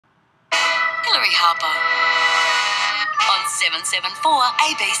Hilary Harper on 774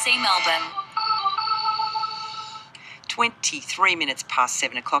 ABC Melbourne. 23 minutes past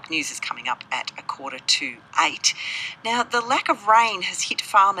 7 o'clock. News is coming up at 7:45. Now, the lack of rain has hit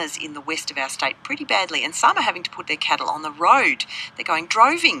farmers in the west of our state pretty badly, and some are having to put their cattle on the road. They're going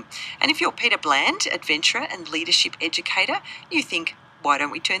droving. And if you're Peter Bland, adventurer and leadership educator, you think, why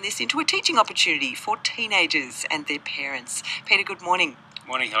don't we turn this into a teaching opportunity for teenagers and their parents? Peter, good morning.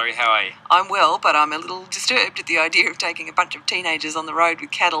 Morning, Hilary. How are you? I'm well, but I'm a little disturbed at the idea of taking a bunch of teenagers on the road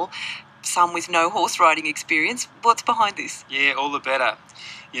with cattle, some with no horse riding experience. What's behind this? Yeah, all the better.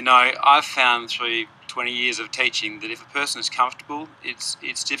 You know, I've found through 20 years of teaching that if a person is comfortable,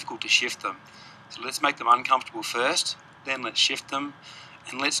 it's difficult to shift them. So let's make them uncomfortable first, then let's shift them,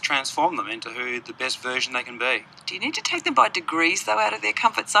 and let's transform them into the best version they can be. Do you need to take them by degrees, though, out of their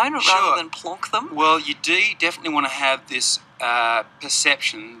comfort zone, rather than plonk them? Well, you do definitely want to have this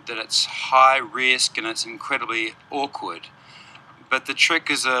perception that it's high risk and it's incredibly awkward. But the trick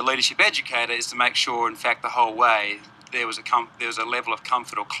as a leadership educator is to make sure, in fact, the whole way there was a level of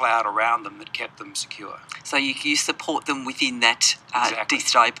comfort or cloud around them that kept them secure. So you support them within that Exactly.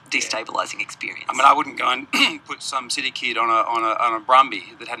 destabilising experience. I mean, I wouldn't go and put some city kid on a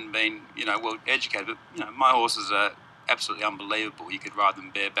brumby that hadn't been, well educated. But my horses are absolutely unbelievable. You could ride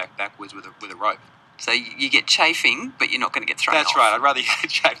them backwards with a rope. So you get chafing, but you're not going to get thrown off. That's right. I'd rather you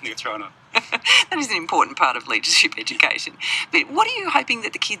get chafing than get thrown off. That is an important part of leadership education. But what are you hoping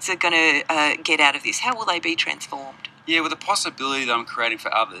that the kids are going to get out of this? How will they be transformed? Yeah, well, the possibility that I'm creating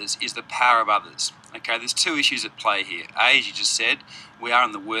for others is the power of others. Okay, there's two issues at play here. A, as you just said, we are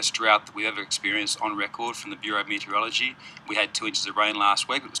in the worst drought that we've ever experienced on record from the Bureau of Meteorology. We had 2 inches of rain last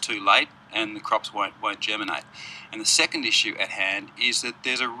week, but it was too late, and the crops won't germinate. And the second issue at hand is that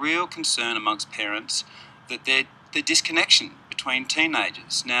there's a real concern amongst parents that the disconnection between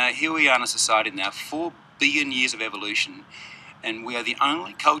teenagers. Now, here we are in a society now, 4 billion years of evolution, and we are the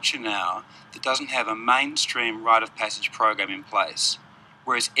only culture now that doesn't have a mainstream rite of passage program in place,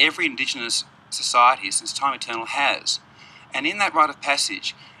 whereas every Indigenous society since time eternal has. And in that rite of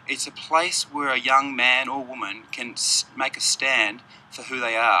passage, it's a place where a young man or woman can make a stand for who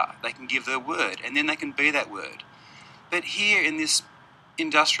they are. They can give their word, and then they can be that word. But here in this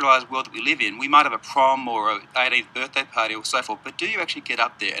industrialised world that we live in, we might have a prom or an 18th birthday party or so forth, but do you actually get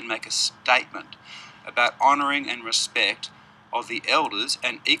up there and make a statement about honouring and respect of the elders,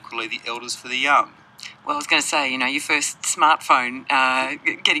 and equally the elders for the young? Well, I was going to say, your first smartphone,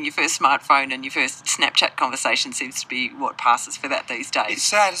 getting your first smartphone and your first Snapchat conversation seems to be what passes for that these days. It's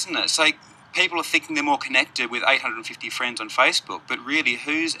sad, isn't it? It's like people are thinking they're more connected with 850 friends on Facebook, but really,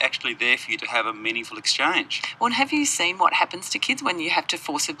 who's actually there for you to have a meaningful exchange? Well, and have you seen what happens to kids when you have to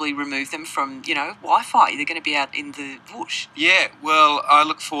forcibly remove them from, Wi-Fi? They're going to be out in the bush. Yeah, well, I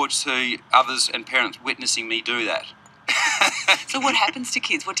look forward to others and parents witnessing me do that. So what happens to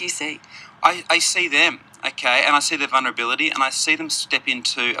kids? What do you see? I see them, okay, and I see their vulnerability, and I see them step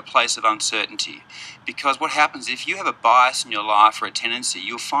into a place of uncertainty. Because what happens, if you have a bias in your life or a tendency,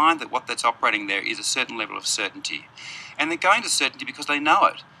 you'll find that what that's operating there is a certain level of certainty. And they're going to certainty because they know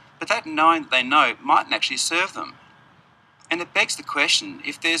it. But that knowing that they know mightn't actually serve them. And it begs the question,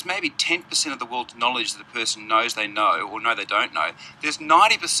 if there's maybe 10% of the world's knowledge that a person knows they know, or know they don't know, there's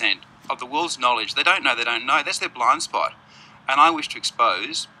 90% of the world's knowledge they don't know. That's their blind spot. And I wish to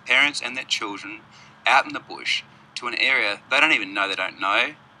expose parents and their children out in the bush to an area they don't even know they don't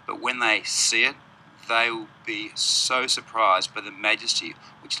know, but when they see it, they will be so surprised by the majesty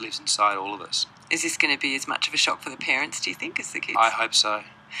which lives inside all of us. Is this going to be as much of a shock for the parents, do you think, as the kids? I hope so.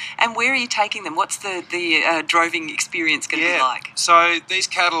 And where are you taking them? What's the droving experience going to be like? So these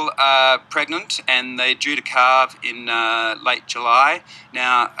cattle are pregnant and they're due to calve in late July.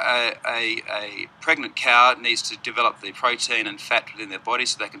 Now, a pregnant cow needs to develop the protein and fat within their body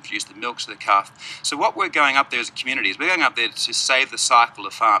so they can produce the milk to the calf. So what we're going up there as a community is we're going up there to save the cycle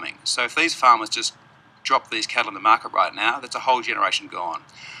of farming. So if these farmers just drop these cattle in the market right now, that's a whole generation gone.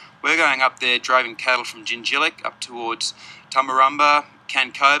 We're going up there driving cattle from Jinjilik up towards Tumbarumba,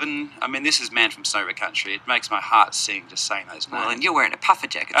 Cancoban. I mean, this is man from Snowy Country. It makes my heart sing just saying those names. Well, and you're wearing a puffer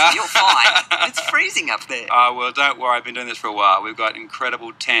jacket, so you're fine. It's freezing up there. Oh, well, don't worry. I've been doing this for a while. We've got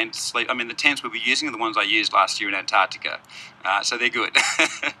incredible tents. I mean, the tents we'll be using are the ones I used last year in Antarctica. So they're good.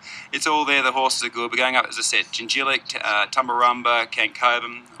 It's all there. The horses are good. We're going up, as I said, Jinjilik, Tumbarumba,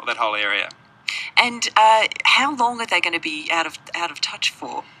 Cancoban, all that whole area. And how long are they going to be out of touch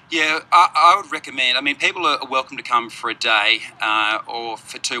for? Yeah, I would recommend, people are welcome to come for a day or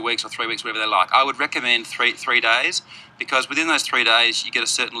for 2 weeks or 3 weeks, whatever they like. I would recommend three days, because within those 3 days you get a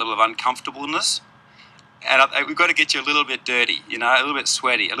certain level of uncomfortableness And we've got to get you a little bit dirty, a little bit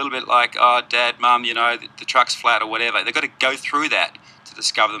sweaty, a little bit like, oh, Dad, Mum, the truck's flat or whatever. They've got to go through that to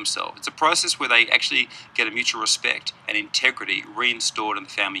discover themselves. It's a process where they actually get a mutual respect and integrity reinstored in the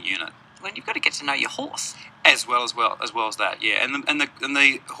family unit. Well, you've got to get to know your horse. As well as that, yeah. And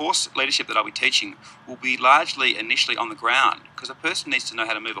the horse leadership that I'll be teaching will be largely initially on the ground, because a person needs to know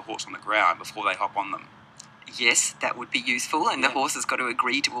how to move a horse on the ground before they hop on them. Yes, that would be useful, and the horse has got to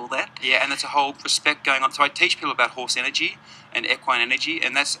agree to all that. Yeah, and there's a whole respect going on. So I teach people about horse energy and equine energy,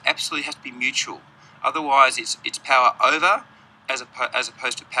 and that's absolutely has to be mutual. Otherwise, it's power over as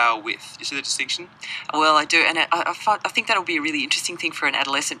opposed to power with. You see the distinction? Well, I do, and I think that'll be a really interesting thing for an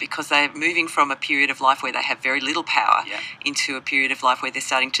adolescent, because they're moving from a period of life where they have very little power into a period of life where they're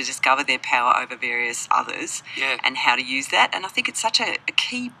starting to discover their power over various others and how to use that. And I think it's such a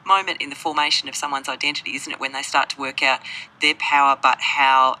key moment in the formation of someone's identity, isn't it, when they start to work out their power but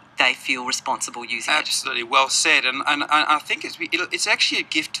how they feel responsible using it. Absolutely, well said. And I think it's actually a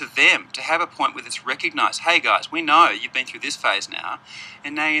gift to them to have a point where it's recognised, hey guys, we know you've been through this phase now,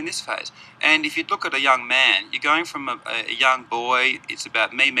 and now you're in this phase. And if you look at a young man, you're going from a young boy, it's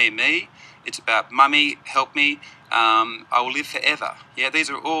about me, it's about mummy, help me, I will live forever. Yeah,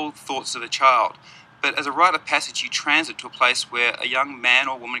 these are all thoughts of a child. But as a rite of passage, you transit to a place where a young man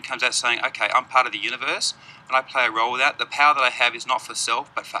or woman comes out saying, okay, I'm part of the universe, and I play a role with that. The power that I have is not for self,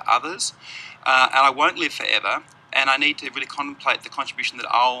 but for others. And I won't live forever, and I need to really contemplate the contribution that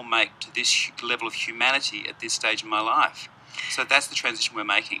I'll make to this level of humanity at this stage in my life. So that's the transition we're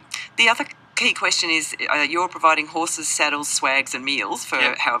making. The other key question is, you're providing horses, saddles, swags and meals for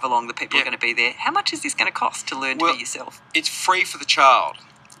however long the people are going to be there. How much is this going to cost to learn to be yourself? It's free for the child.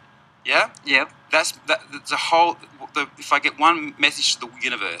 Yeah? Yep. That's a whole. If I get one message to the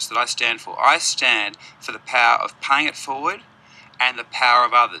universe that I stand for the power of paying it forward and the power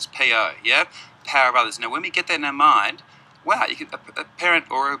of others. PO, yeah? Power of others. Now, when we get that in our mind, wow, a parent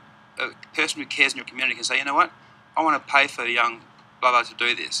or a person who cares in your community can say, you know what, I want to pay for a young blah blah to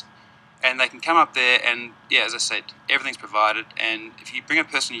do this. And they can come up there and, yeah, as I said, everything's provided. And if you bring a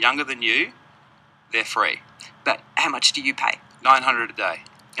person younger than you, they're free. But how much do you pay? $900 a day.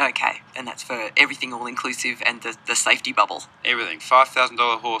 Okay, and that's for everything all-inclusive and the safety bubble. Everything.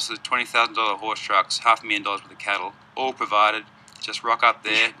 $5,000 horses, $20,000 horse trucks, $500,000 worth of cattle, all provided. Just rock up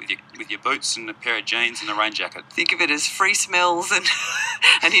there with your boots and a pair of jeans and a rain jacket. Think of it as free smells and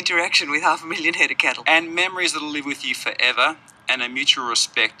an interaction with 500,000 head of cattle. And memories that will live with you forever, and a mutual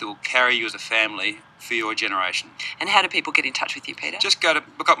respect that will carry you as a family for your generation. And how do people get in touch with you, Peter? Just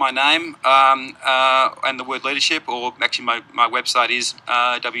look up my name and the word leadership, or actually my website is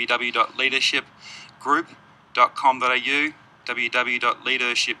www.leadershipgroup.com.au,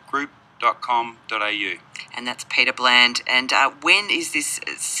 www.leadershipgroup.com.au. And that's Peter Bland. And when is this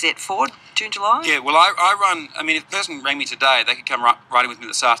set for? June, July? Yeah, well, I run, if a person rang me today, they could come riding with me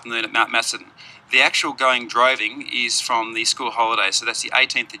this afternoon at Mount Macedon. The actual droving is from the school holidays, so that's the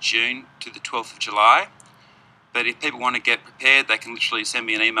 18th of June to the 12th of July. But if people want to get prepared, they can literally send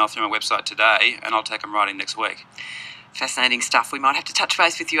me an email through my website today, and I'll take them riding next week. Fascinating stuff. We might have to touch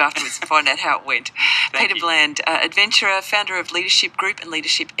base with you afterwards and find out how it went. Peter Bland, adventurer, founder of Leadership Group and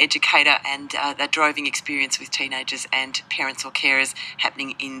leadership educator, and that droving experience with teenagers and parents or carers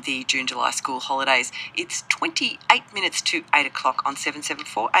happening in the June-July school holidays. It's 28 minutes to 8 o'clock on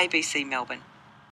 774 ABC Melbourne.